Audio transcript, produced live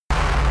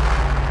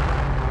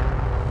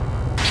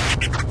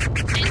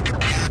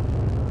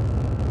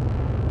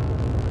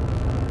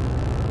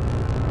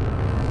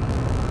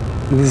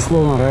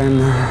Безусловно,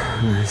 Райан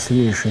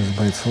сильнейший из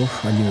бойцов,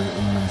 один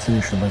из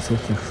сильнейших бойцов,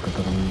 тех, с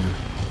которыми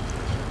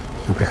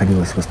мне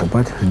приходилось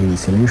выступать, один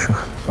из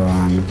сильнейших.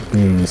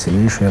 И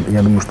сильнейший,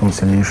 я думаю, что он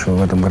сильнейший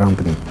в этом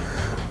гран-при.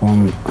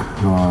 Он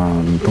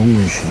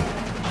думающий.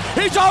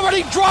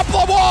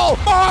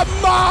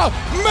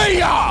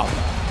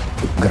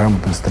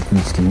 Грамотно,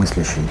 стратегически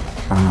мыслящий.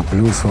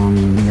 Плюс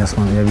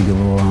я видел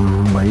его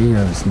бои,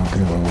 я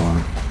смотрел его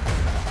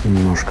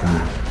немножко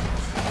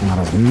на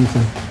разминке.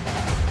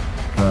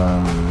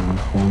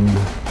 Он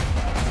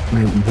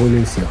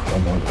более всех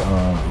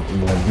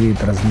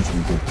владеет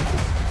различными техниками.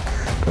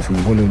 То есть он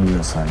более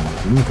универсальный.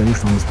 Ну и,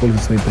 конечно, он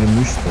использует свои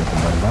преимущества, это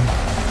борьба.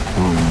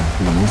 Он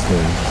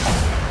выносливый,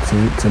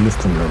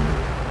 целеустремленный.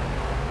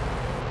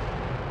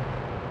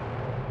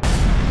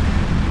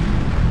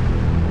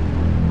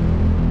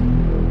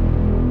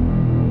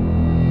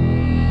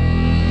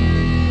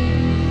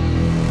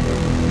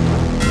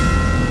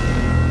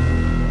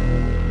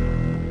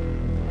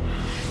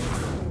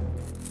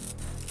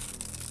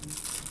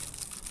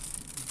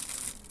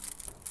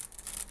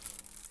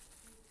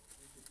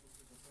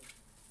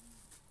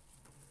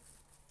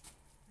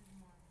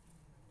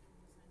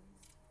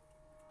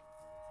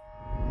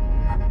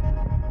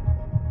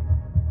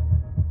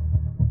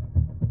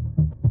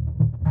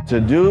 To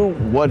do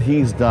what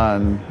he's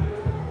done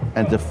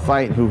and to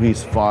fight who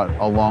he's fought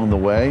along the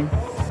way,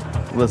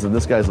 listen,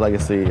 this guy's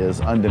legacy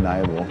is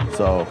undeniable.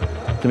 So,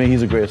 to me,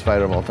 he's the greatest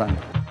fighter of all time.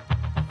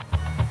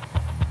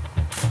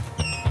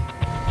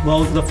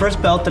 Well, the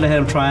first belt that I had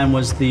him try on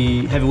was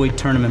the heavyweight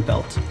tournament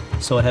belt.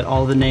 So it had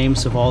all the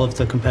names of all of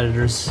the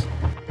competitors.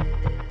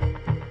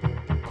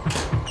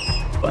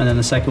 And then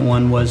the second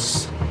one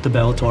was the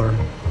Bellator,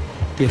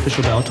 the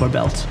official Bellator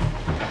belt.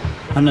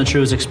 I'm not sure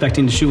he was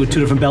expecting to shoot with 2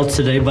 different belts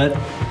today, but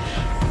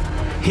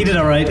he did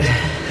all right.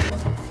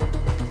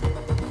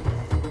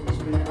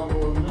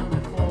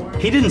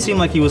 He didn't seem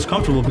like he was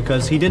comfortable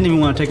because he didn't even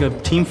want to take a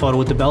team photo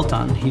with the belt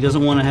on. He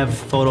doesn't want to have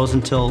photos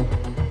until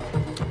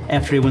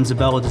after he wins the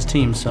belt with his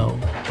team, so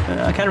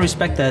I kind of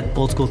respect that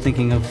old school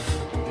thinking of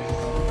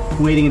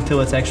waiting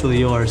until it's actually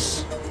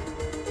yours.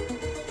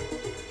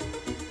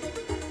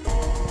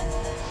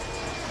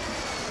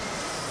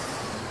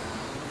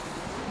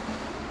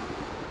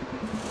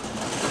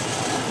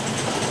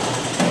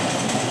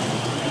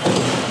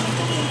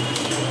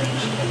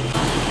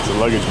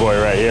 Luggage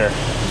boy right here.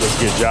 Does a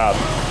good job.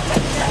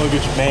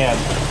 Luggage man.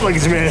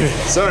 Luggage man.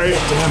 Sorry.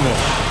 Damn it.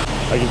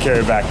 I can carry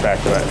a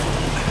backpack, but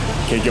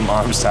can't get my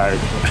arms tired.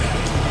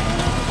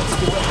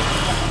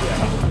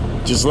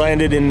 Just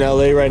landed in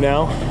LA right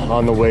now,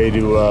 on the way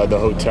to the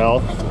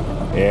hotel,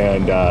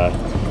 and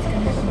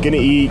gonna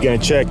eat, gonna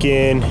check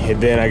in,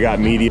 and then I got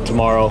media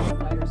tomorrow.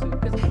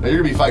 Now you're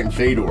gonna be fighting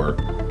Fedor.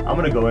 I'm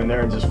gonna go in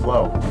there and just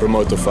flow.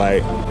 Promote the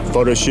fight,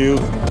 photo shoot,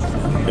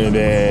 and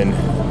then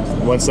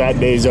once that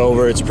day's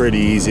over, it's pretty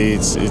easy.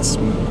 It's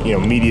you know,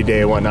 media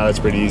day and whatnot, it's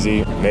pretty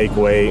easy. Make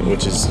weight,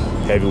 which is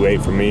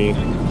heavyweight for me,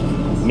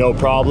 no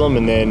problem,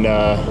 and then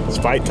it's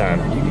fight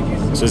time.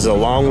 So it's a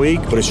long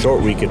week, but a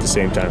short week at the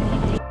same time.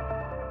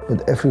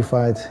 But every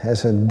fight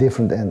has a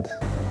different end.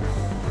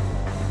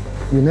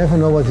 You never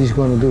know what he's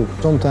going to do.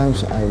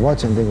 Sometimes I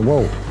watch and think,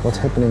 whoa, what's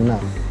happening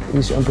now?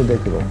 He's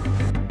unpredictable.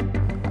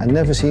 I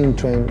never seen him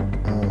train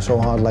so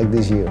hard like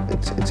this year.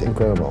 It's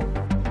incredible.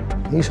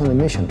 He's on a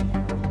mission.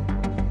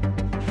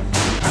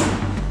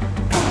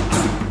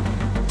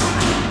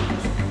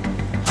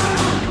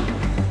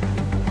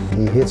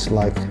 He hits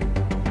like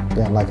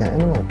an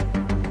animal.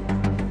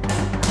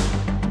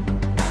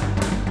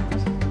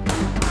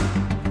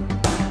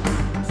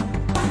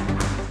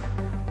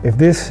 If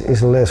this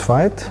is the last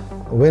fight,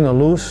 win or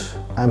lose,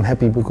 I'm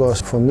happy because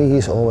for me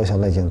he's always a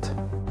legend.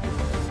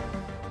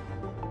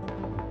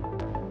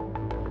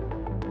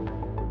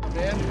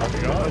 Man, how's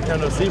it going?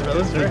 Kind of see,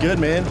 brothers. Doing good,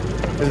 man.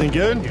 Everything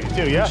good? You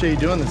too, yeah. Appreciate you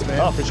doing this, man.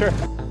 Oh, for sure.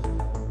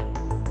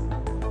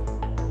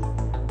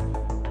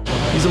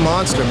 He's a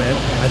monster, man.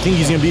 I think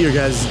he's gonna be your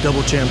guys'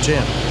 double champ. I think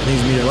he's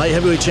gonna be your light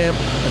heavyweight champ.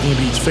 I think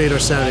he beats Fedor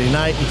Saturday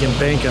night. You can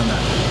bank on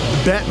that.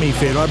 Bet me,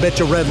 Fedor. I bet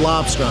you Red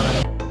Lobster on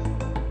it.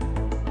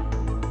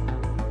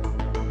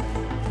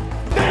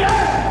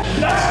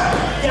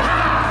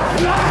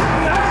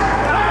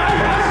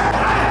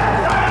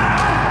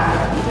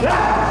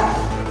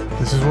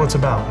 This is what it's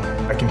about.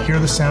 I can hear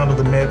the sound of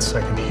the mitts,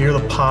 I can hear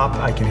the pop,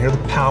 I can hear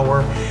the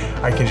power,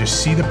 I can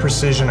just see the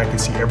precision, I can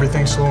see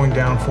everything slowing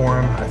down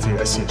for him,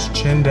 I see his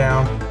chin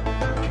down.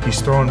 He's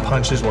throwing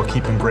punches while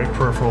keeping great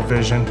peripheral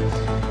vision.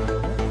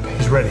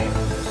 He's ready.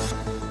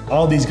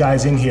 All these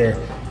guys in here,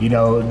 you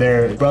know,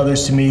 they're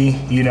brothers to me,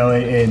 you know,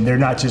 and they're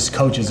not just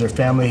coaches, they're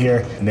family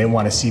here, and they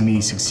want to see me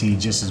succeed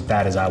just as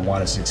bad as I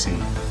want to succeed.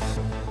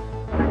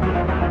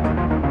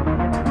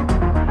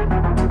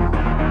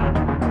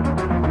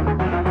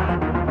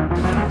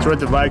 So we're at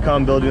the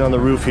Viacom building on the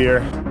roof here,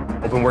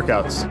 open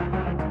workouts.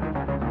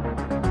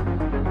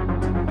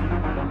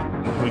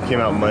 We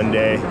came out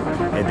Monday,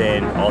 and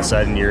then all of a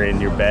sudden you're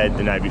in your bed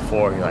the night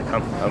before, and you're like,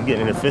 I'm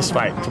getting in a fist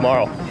fight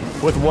tomorrow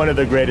with one of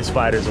the greatest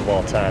fighters of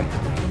all time.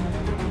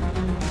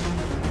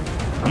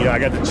 You know, I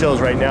got the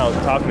chills right now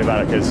talking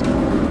about it because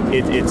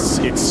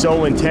it's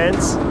so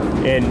intense,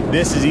 and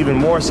this is even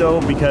more so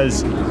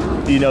because,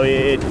 you know,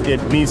 it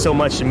means so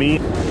much to me.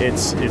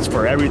 It's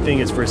for everything.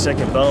 It's for a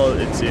second belt.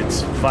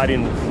 It's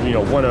fighting, you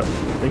know, one of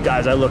the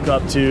guys I look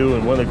up to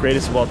and one of the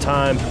greatest of all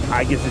time.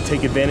 I get to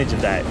take advantage of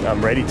that.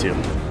 I'm ready to.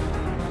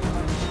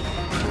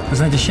 Вы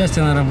знаете,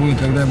 счастье, наверное, будет,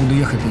 когда я буду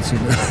ехать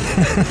отсюда.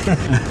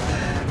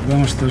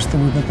 Потому что,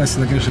 чтобы попасть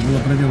сюда, конечно, была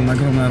проделана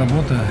огромная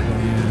работа.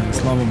 И,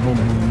 слава Богу,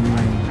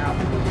 мы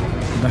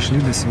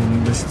дошли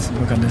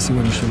пока до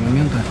сегодняшнего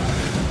момента.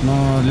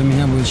 Но для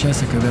меня будет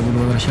счастье, когда я буду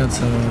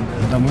возвращаться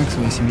домой к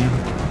своей семье.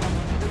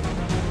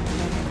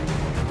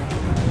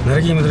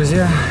 Дорогие мои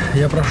друзья,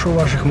 я прошу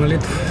ваших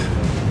молитв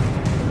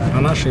о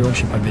нашей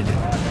общей победе.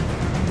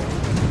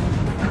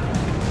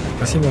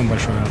 Спасибо вам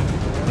большое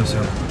за все.